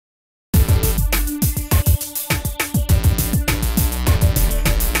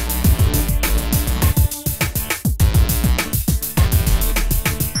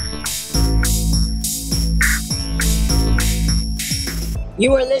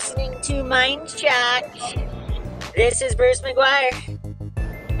You are listening to Mind Shock. This is Bruce McGuire.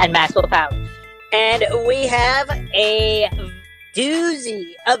 And Maxwell Power. And we have a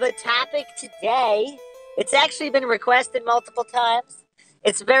doozy of a topic today. It's actually been requested multiple times.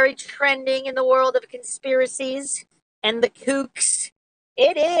 It's very trending in the world of conspiracies and the kooks.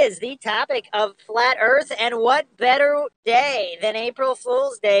 It is the topic of Flat Earth, and what better day than April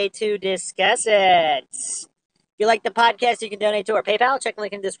Fool's Day to discuss it? If you like the podcast, you can donate to our PayPal. Check the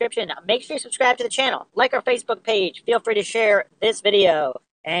link in the description. Make sure you subscribe to the channel. Like our Facebook page. Feel free to share this video.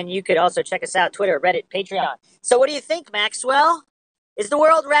 And you could also check us out, Twitter, Reddit, Patreon. So what do you think, Maxwell? Is the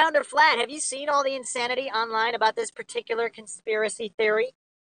world round or flat? Have you seen all the insanity online about this particular conspiracy theory?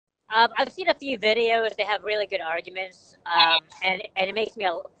 I've seen a few videos. They have really good arguments, and it makes me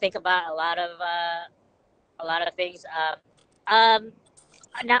think about a lot of things. Now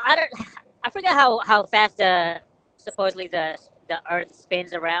I forget how fast supposedly the Earth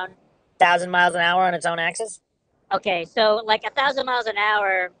spins around. 1,000 miles an hour on its own axis? Okay, so like 1,000 miles an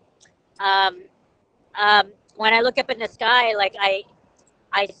hour. When I look up in the sky, like I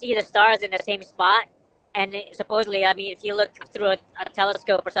see the stars in the same spot, and supposedly, I mean, if you look through a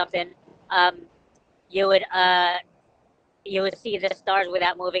telescope or something, you would see the stars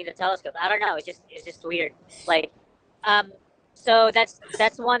without moving the telescope. I don't know. It's just weird. Like, so that's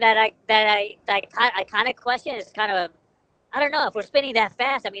one that I kind of question. It's kind of, I don't know, if we're spinning that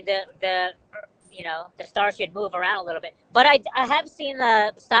fast. I mean, the stars should move around a little bit. But I have seen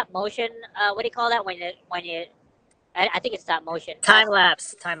stop motion. What do you call that when you I think it's stop motion. Time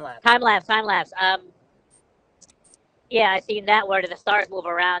lapse. Time lapse. Yeah, I've seen that where the stars move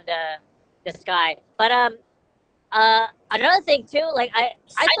around the sky. But another thing too, like I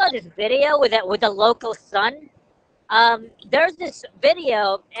saw this video with the local sun. There's this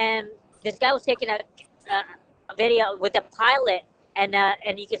video, and this guy was taking a video with a pilot, and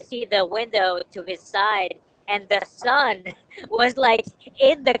you can see the window to his side, and the sun was like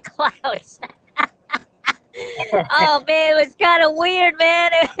in the clouds. Oh man, it was kind of weird,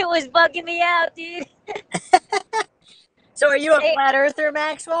 man. It was bugging me out, dude. So are you a flat earther,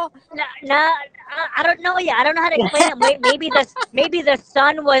 Maxwell? No, I don't know yet. I don't know how to explain it. Maybe the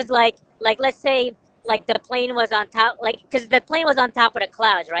sun was like let's say like the plane was on top, like because the plane was on top of the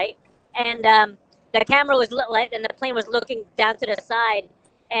clouds, right? And the camera was and the plane was looking down to the side,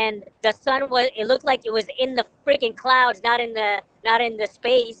 and the sun it looked like it was in the freaking clouds, not in the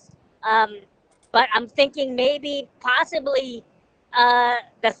space. But I'm thinking maybe possibly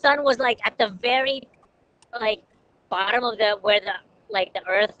the sun was like at the very like bottom of where the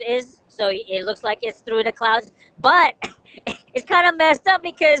Earth is, so it looks like it's through the clouds. But it's kind of messed up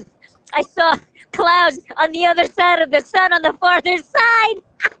because I saw clouds on the other side of the sun on the farther side.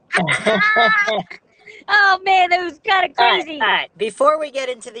 Oh man, that was kind of crazy. All right. Before we get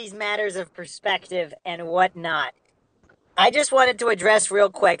into these matters of perspective and whatnot, I just wanted to address real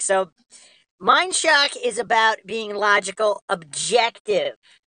quick. So Mind Shock is about being logical, objective,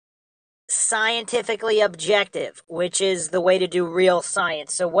 scientifically objective, which is the way to do real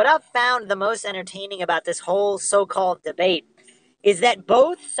science. So what I've found the most entertaining about this whole so-called debate is that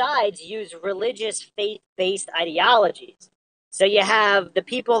both sides use religious faith-based ideologies. So you have the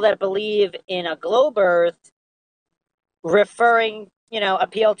people that believe in a globe Earth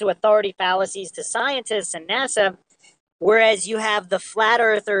appeal to authority fallacies to scientists and NASA, whereas you have the flat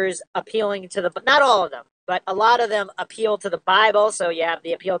earthers appealing to not all of them, but a lot of them appeal to the Bible. So you have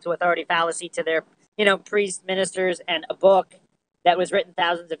the appeal to authority fallacy to their, priests, ministers, and a book that was written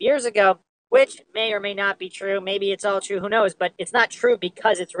thousands of years ago, which may or may not be true. Maybe it's all true, who knows? But it's not true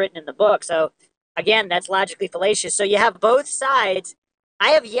because it's written in the book. So again, that's logically fallacious. So you have both sides. I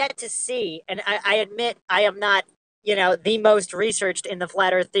have yet to see, and I admit I am not, the most researched in the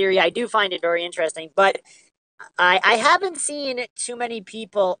flat earth theory. I do find it very interesting, but I haven't seen too many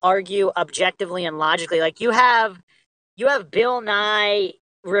people argue objectively and logically. Like you have Bill Nye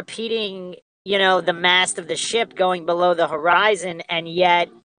repeating, the mast of the ship going below the horizon, and yet,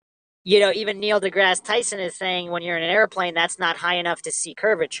 even Neil deGrasse Tyson is saying when you're in an airplane, that's not high enough to see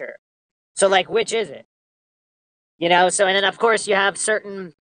curvature. So, like, which is it? So, and then of course you have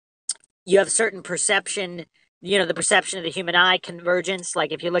certain perception. The perception of the human eye convergence.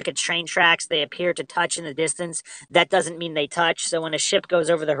 Like if you look at train tracks, they appear to touch in the distance. That doesn't mean they touch. So when a ship goes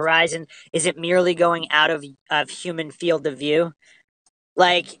over the horizon, is it merely going out of human field of view?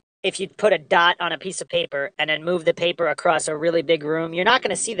 Like if you put a dot on a piece of paper and then move the paper across a really big room, you're not going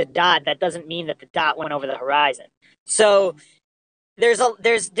to see the dot. That doesn't mean that the dot went over the horizon. So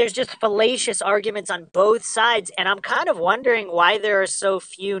there's just fallacious arguments on both sides, and I'm kind of wondering why there are so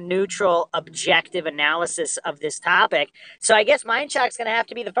few neutral, objective analysis of this topic. So I guess Mind Shock's going to have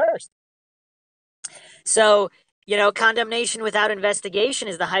to be the first. So, condemnation without investigation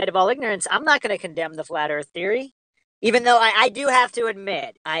is the height of all ignorance. I'm not going to condemn the flat Earth theory, even though I do have to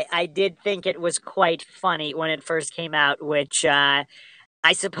admit I did think it was quite funny when it first came out, which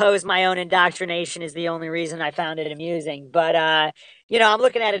I suppose my own indoctrination is the only reason I found it amusing. But, I'm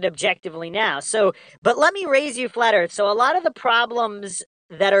looking at it objectively now. So, but let me raise you flat Earth. So a lot of the problems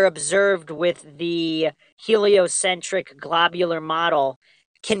that are observed with the heliocentric globular model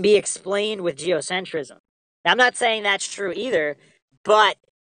can be explained with geocentrism. Now, I'm not saying that's true either, but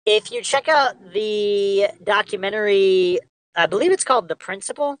if you check out the documentary, I believe it's called The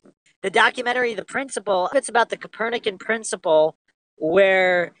Principle. The documentary, The Principle, it's about the Copernican principle,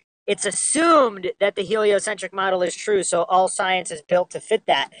 where it's assumed that the heliocentric model is true, so all science is built to fit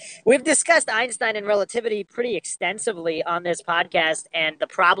that. We've discussed Einstein and relativity pretty extensively on this podcast and the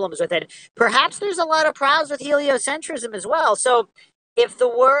problems with it. Perhaps there's a lot of problems with heliocentrism as well. So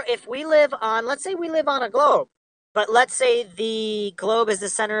if we live on, let's say we live on a globe, but let's say the globe is the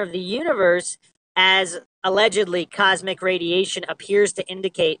center of the universe, as allegedly cosmic radiation appears to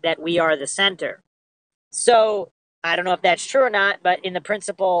indicate that we are the center. So I don't know if that's true or not, but in The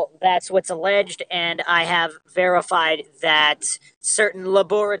Principle, that's what's alleged, and I have verified that certain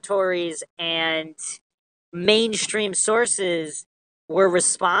laboratories and mainstream sources were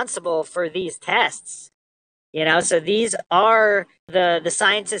responsible for these tests. So these are the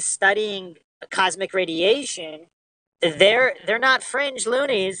scientists studying cosmic radiation. They're not fringe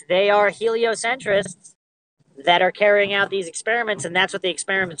loonies. They are heliocentrists that are carrying out these experiments, and that's what the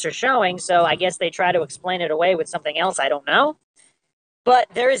experiments are showing. So I guess they try to explain it away with something else. I don't know. But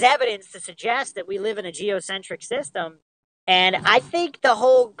there is evidence to suggest that we live in a geocentric system. And I think the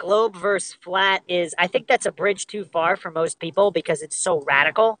whole globe versus flat I think that's a bridge too far for most people because it's so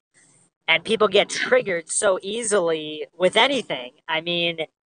radical. And people get triggered so easily with anything. I mean,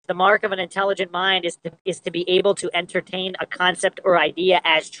 the mark of an intelligent mind is to be able to entertain a concept or idea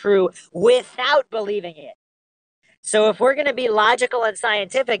as true without believing it. So if we're going to be logical and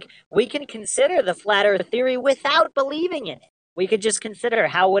scientific, we can consider the flat Earth theory without believing in it. We could just consider,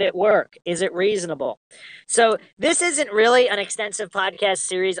 how would it work? Is it reasonable? So this isn't really an extensive podcast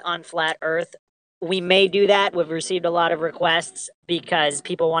series on flat Earth. We may do that. We've received a lot of requests because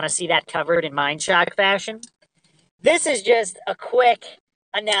people want to see that covered in Mind Shock fashion. This is just a quick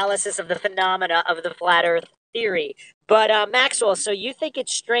analysis of the phenomena of the flat Earth theory. But Maxwell, so you think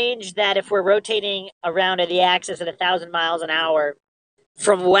it's strange that if we're rotating around the axis at 1,000 miles an hour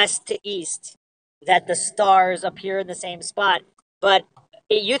from west to east, that the stars appear in the same spot. But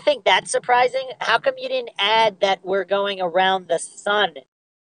you think that's surprising? How come you didn't add that we're going around the sun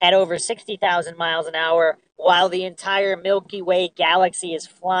at over 60,000 miles an hour while the entire Milky Way galaxy is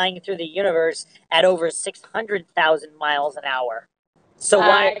flying through the universe at over 600,000 miles an hour? So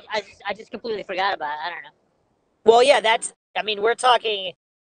why? I just completely forgot about it. I don't know. Well, yeah, we're talking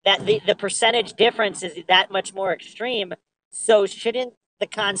that the percentage difference is that much more extreme. So shouldn't the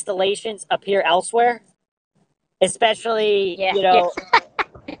constellations appear elsewhere? Especially, Yeah.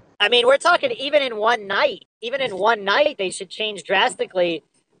 we're talking even in one night, they should change drastically.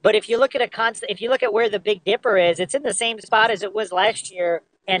 But if you look at if you look at where the Big Dipper is, it's in the same spot as it was last year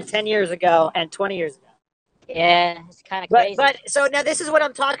and 10 years ago and 20 years ago. Yeah, it's kind of crazy. But so now this is what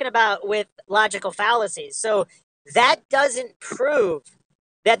I'm talking about with logical fallacies. So that doesn't prove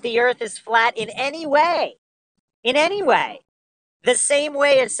that the Earth is flat in any way. In any way. The same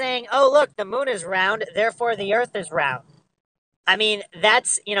way as saying, oh, look, the moon is round, therefore the Earth is round. I mean,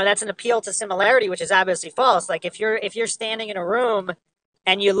 that's an appeal to similarity, which is obviously false. Like if you're standing in a room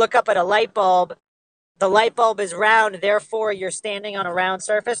and you look up at a light bulb, the light bulb is round, therefore you're standing on a round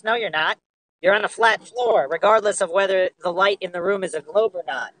surface. No, you're not. You're on a flat floor, regardless of whether the light in the room is a globe or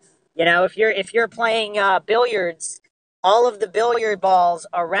not. If you're playing billiards, all of the billiard balls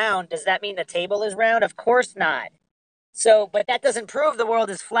are round. Does that mean the table is round? Of course not. So, but that doesn't prove the world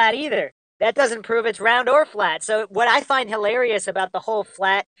is flat either. That doesn't prove it's round or flat. So what I find hilarious about the whole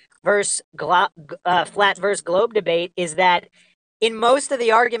flat versus globe debate is that in most of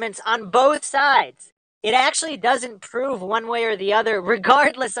the arguments on both sides, it actually doesn't prove one way or the other,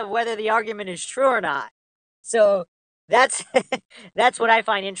 regardless of whether the argument is true or not. So that's what I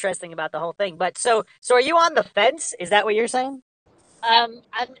find interesting about the whole thing. But so are you on the fence? Is that what you're saying? I'm.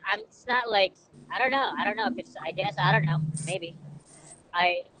 It's not like I don't know. If it's. I guess I don't know. Maybe. All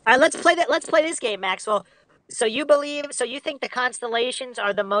right, let's play that. Let's play this game, Maxwell. So you think the constellations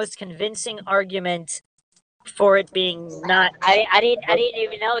are the most convincing argument for it being not. I didn't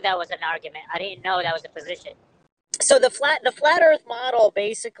even know that was an argument. I didn't know that was a position. So the flat Earth model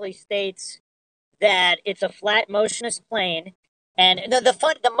basically states that it's a flat, motionless plane. And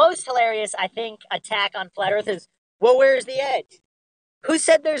the most hilarious, I think, attack on flat Earth is, well, where's the edge? Who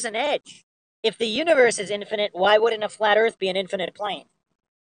said there's an edge? If the universe is infinite, why wouldn't a flat Earth be an infinite plane?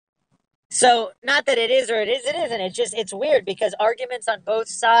 So, not that it is or it isn't. It's weird because arguments on both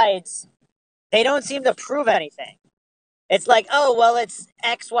sides, they don't seem to prove anything. It's like, oh, well, it's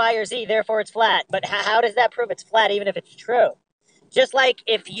X, Y, or Z, therefore it's flat. But how does that prove it's flat, even if it's true? Just like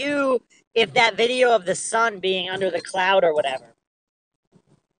if that video of the sun being under the cloud or whatever,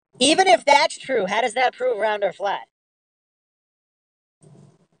 even if that's true, how does that prove round or flat?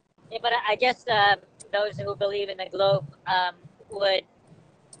 Yeah, but I guess those who believe in the globe would.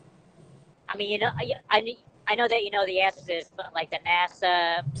 I mean, I know that you know the answers is like the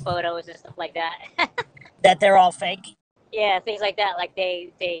NASA photos and stuff like that. That they're all fake? Yeah, things like that. Like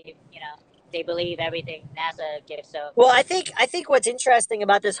they they believe everything NASA gives. So Well, I think what's interesting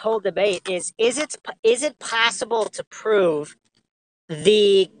about this whole debate is it possible to prove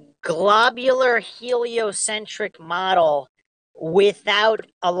the globular heliocentric model without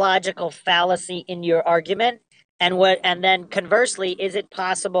a logical fallacy in your argument? And then conversely, is it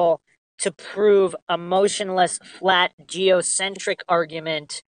possible to prove a motionless flat geocentric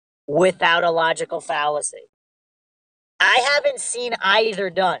argument without a logical fallacy? I haven't seen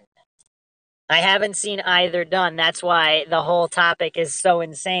either done. I haven't seen either done. That's why the whole topic is so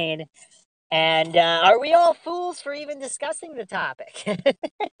insane. And are we all fools for even discussing the topic?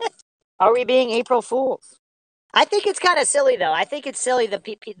 Are we being April Fools? I think it's kind of silly, though. I think it's silly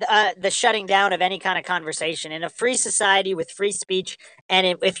the shutting down of any kind of conversation in a free society with free speech. And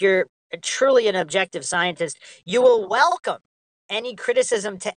if you're truly an objective scientist, you will welcome any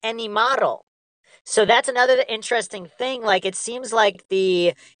criticism to any model. So that's another interesting thing. Like it seems like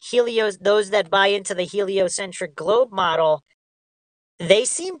those that buy into the heliocentric globe model, they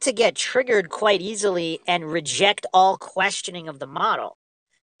seem to get triggered quite easily and reject all questioning of the model.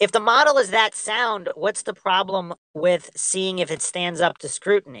 If the model is that sound, what's the problem with seeing if it stands up to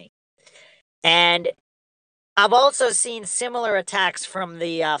scrutiny? And I've also seen similar attacks from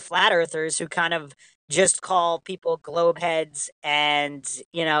the flat earthers who kind of just call people globe heads and,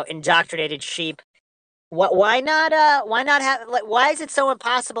 indoctrinated sheep. Why not? Why not have? Like, why is it so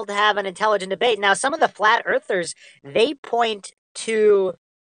impossible to have an intelligent debate? Now, some of the flat earthers they point to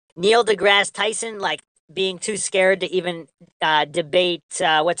Neil deGrasse Tyson like being too scared to even debate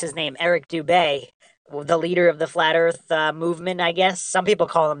what's his name, Eric Dubay, the leader of the flat Earth movement. I guess some people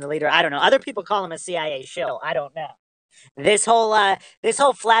call him the leader. I don't know. Other people call him a CIA shill. I don't know. This whole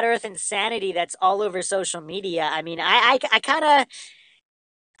flat Earth insanity that's all over social media. I mean, I kind of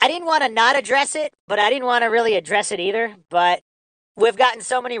I didn't want to not address it, but I didn't want to really address it either. But we've gotten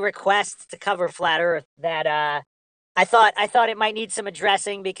so many requests to cover flat Earth that I thought it might need some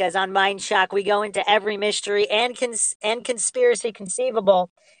addressing because on Mind Shock we go into every mystery and conspiracy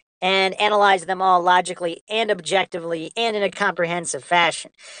conceivable and analyze them all logically and objectively and in a comprehensive fashion.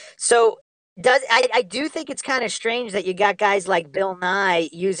 So I do think it's kind of strange that you got guys like Bill Nye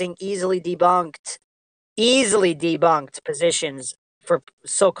using easily debunked positions for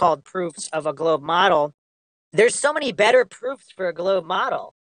so-called proofs of a globe model. There's so many better proofs for a globe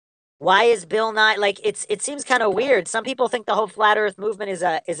model. Why is Bill Nye like it seems kind of weird. Some people think the whole flat earth movement is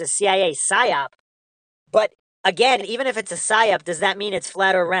a CIA psyop. But again, even if it's a psyop, does that mean it's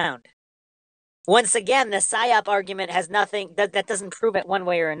flat or round? Once again, the psyop argument has nothing that doesn't prove it one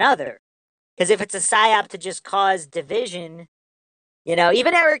way or another. Because if it's a psyop to just cause division,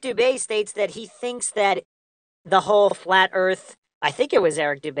 even Eric Dubay states that he thinks that the whole flat earth, I think it was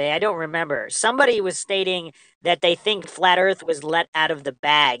Eric Dubay, I don't remember. Somebody was stating that they think flat earth was let out of the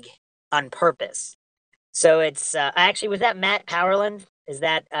bag on purpose. So it's actually, was that Matt Powerland? Was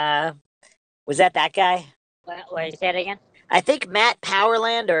that guy? what you say it again? I think Matt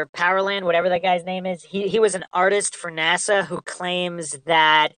Powerland or Powerland, whatever that guy's name is. He was an artist for NASA who claims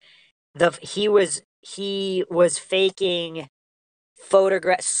that he was faking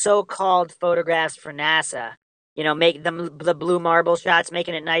so-called photographs for NASA. Make them the blue marble shots,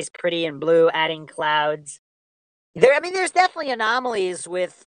 making it nice, pretty, and blue, adding clouds. There's definitely anomalies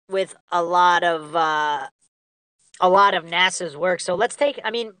with a lot of NASA's work. So let's take.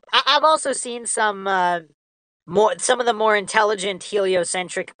 I've also seen some of the more intelligent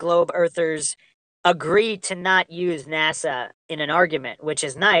heliocentric globe earthers agree to not use NASA in an argument, which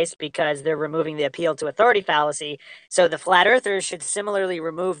is nice because they're removing the appeal to authority fallacy. So the flat earthers should similarly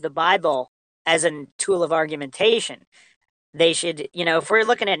remove the Bible as a tool of argumentation. they should, if we're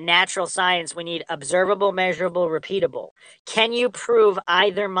looking at natural science, we need observable, measurable, repeatable. Can you prove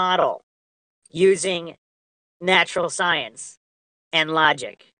either model using natural science and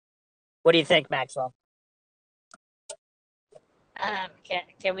logic? What do you think, Maxwell?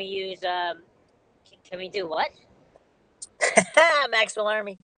 Can we use can we do what? Maxwell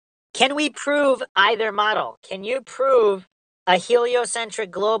Army. Can we prove either model? Can you prove a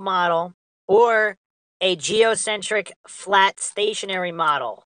heliocentric globe model or a geocentric flat stationary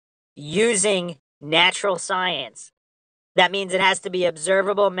model using natural science? That means it has to be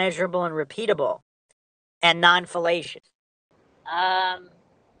observable, measurable, and repeatable and non-fallacious.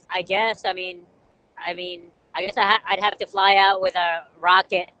 I guess. I guess I'd have to fly out with a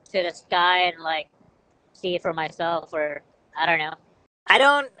rocket to the sky and like see it for myself, or I don't know. I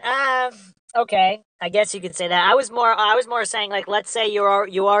don't. Okay, I guess you could say that. I was more saying, like, let's say you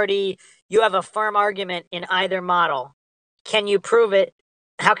have a firm argument in either model. Can you prove it?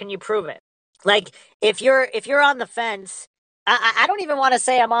 How can you prove it? Like, if you're on the fence, I don't even want to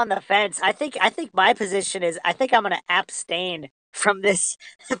say I'm on the fence. I think my position is I think I'm going to abstain from this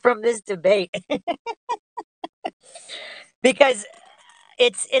from this debate because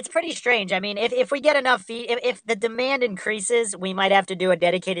it's pretty strange. I mean, if we get enough if the demand increases, we might have to do a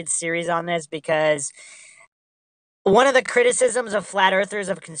dedicated series on this because one of the criticisms of flat earthers,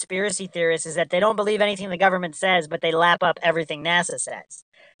 of conspiracy theorists, is that they don't believe anything the government says, but they lap up everything NASA says.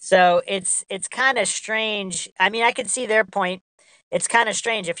 So it's kind of strange. I mean, I can see their point. It's kind of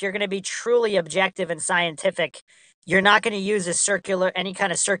strange if you're going to be truly objective and scientific. You're not going to use any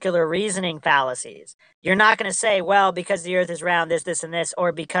kind of circular reasoning fallacies. You're not going to say, well, because the Earth is round, this, and this,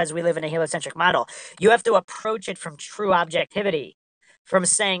 or because we live in a heliocentric model. You have to approach it from true objectivity, from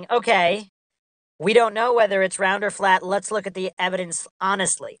saying, okay, we don't know whether it's round or flat. Let's look at the evidence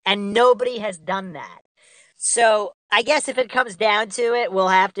honestly. And nobody has done that. So I guess if it comes down to it, we'll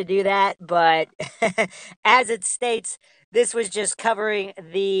have to do that. But as it states, this was just covering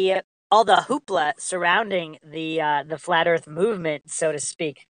all the hoopla surrounding the flat Earth movement, so to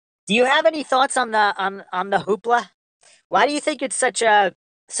speak. Do you have any thoughts on the hoopla? Why do you think it's such a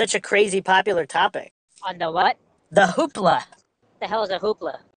crazy popular topic? On the what? The hoopla. The hell is a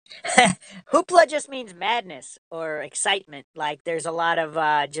hoopla? Hoopla just means madness or excitement. Like there's a lot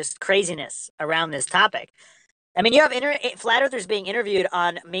of just craziness around this topic. I mean, you have flat earthers being interviewed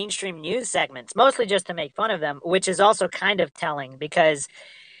on mainstream news segments, mostly just to make fun of them, which is also kind of telling because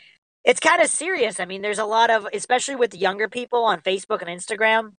it's kind of serious. I mean, there's a lot of, especially with the younger people on Facebook and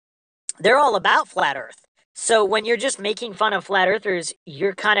Instagram, they're all about flat earth. So when you're just making fun of flat earthers,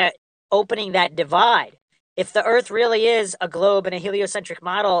 you're kind of opening that divide. If the earth really is a globe and a heliocentric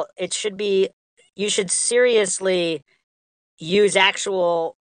model, you should seriously use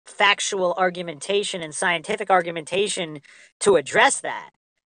actual factual argumentation and scientific argumentation to address that.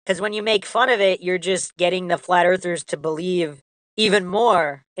 Because when you make fun of it, you're just getting the flat earthers to believe even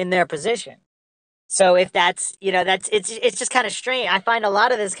more in their position. So if it's just kind of strange. I find a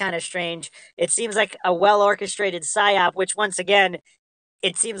lot of this kind of strange. It seems like a well orchestrated psyop, which once again,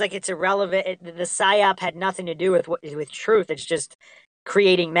 it seems like it's irrelevant. The psyop had nothing to do with truth. It's just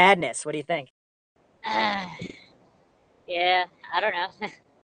creating madness. What do you think? Yeah, I don't know.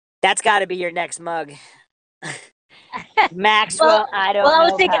 That's got to be your next mug, Maxwell. I don't Well, know.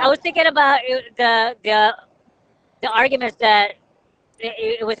 I was thinking about the arguments that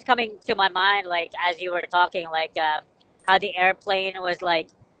it was coming to my mind, like as you were talking, like how the airplane was like,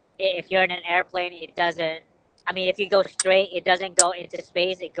 if you're in an airplane, it doesn't. I mean, if you go straight, it doesn't go into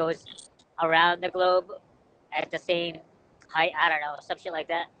space. It goes around the globe at the same height. I don't know, some shit like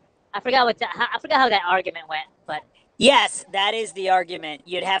that. I forgot how that argument went, but Yes, that is the argument.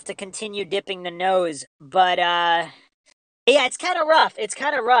 You'd have to continue dipping the nose, but yeah, it's kind of rough. It's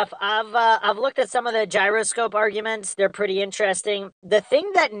kind of rough. I've looked at some of the gyroscope arguments. They're pretty interesting. The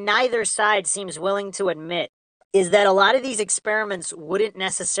thing that neither side seems willing to admit is that a lot of these experiments wouldn't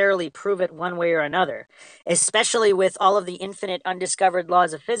necessarily prove it one way or another, especially with all of the infinite undiscovered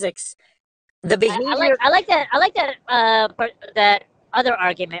laws of physics. The behavior. I like that that other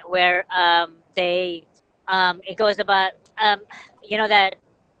argument where they it goes about you know that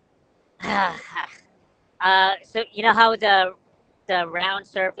so you know how the round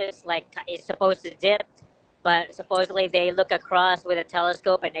surface like is supposed to dip, but supposedly they look across with a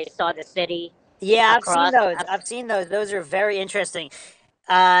telescope and they saw the city Yeah, I've seen across. those. I've seen those. Those are very interesting.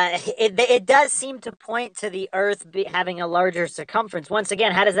 It does seem to point to the Earth having a larger circumference. Once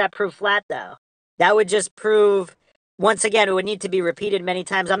again, how does that prove flat, though? That would just prove, once again, it would need to be repeated many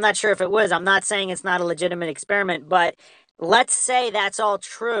times. I'm not sure if it was. I'm not saying it's not a legitimate experiment, but let's say that's all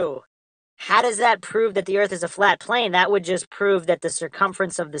true. how does that prove that the Earth is a flat plane? That would just prove that the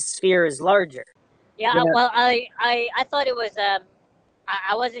circumference of the sphere is larger. Yeah, You know? well, I thought it was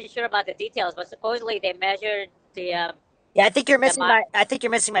I wasn't sure about the details, but supposedly they measured the Yeah, I think you're the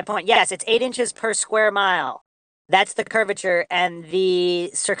missing my point. Yes, it's 8 inches per square mile. That's the curvature, and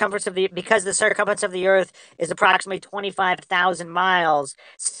the circumference of because the circumference of the Earth is approximately 25,000 miles,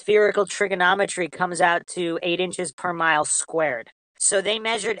 spherical trigonometry comes out to 8 inches per mile squared. So they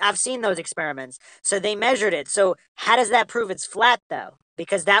measured, I've seen those experiments. So they measured it. So how does that prove it's flat, though?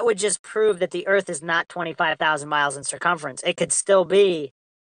 Because that would just prove that the Earth is not 25,000 miles in circumference. It could still be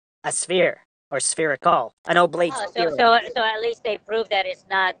a sphere or spherical, an oblate oh, sphere. so at least they proved that it's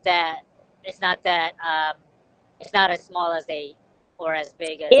not that it's not as small as they or as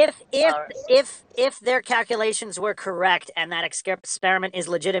big as or, If their calculations were correct and that experiment is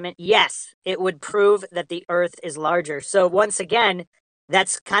legitimate, yes, it would prove that the Earth is larger. So once again,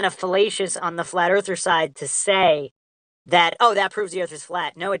 that's kind of fallacious on the flat earther side to say that, oh, that proves the Earth is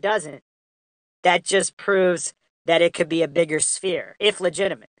flat. No, it doesn't. That just proves that it could be a bigger sphere, if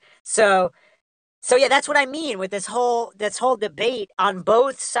legitimate. So yeah, that's what I mean with this whole debate on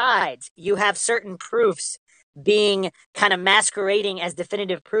both sides. You have certain proofs being kind of masquerading as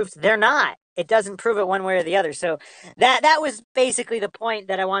definitive proofs. They're not. It doesn't prove it one way or the other. So that was basically the point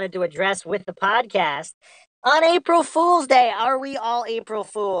that I wanted to address with the podcast. On April Fool's Day, are we all April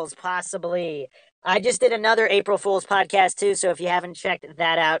Fools? Possibly. I just did another April Fool's podcast too, so if you haven't checked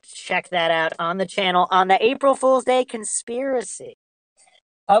that out, check that out on the channel on the April Fool's Day conspiracy.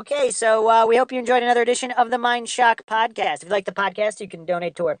 Okay, so we hope you enjoyed another edition of the Mind Shock podcast. If you like the podcast, you can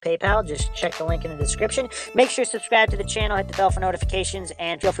donate to our PayPal. Just check the link in the description. Make sure to subscribe to the channel, hit the bell for notifications,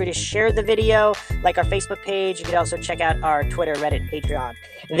 and feel free to share the video, like our Facebook page. You can also check out our Twitter, Reddit, Patreon.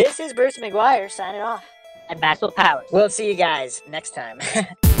 This is Bruce McGuire signing off. and Maxwell Powers. We'll see you guys next time.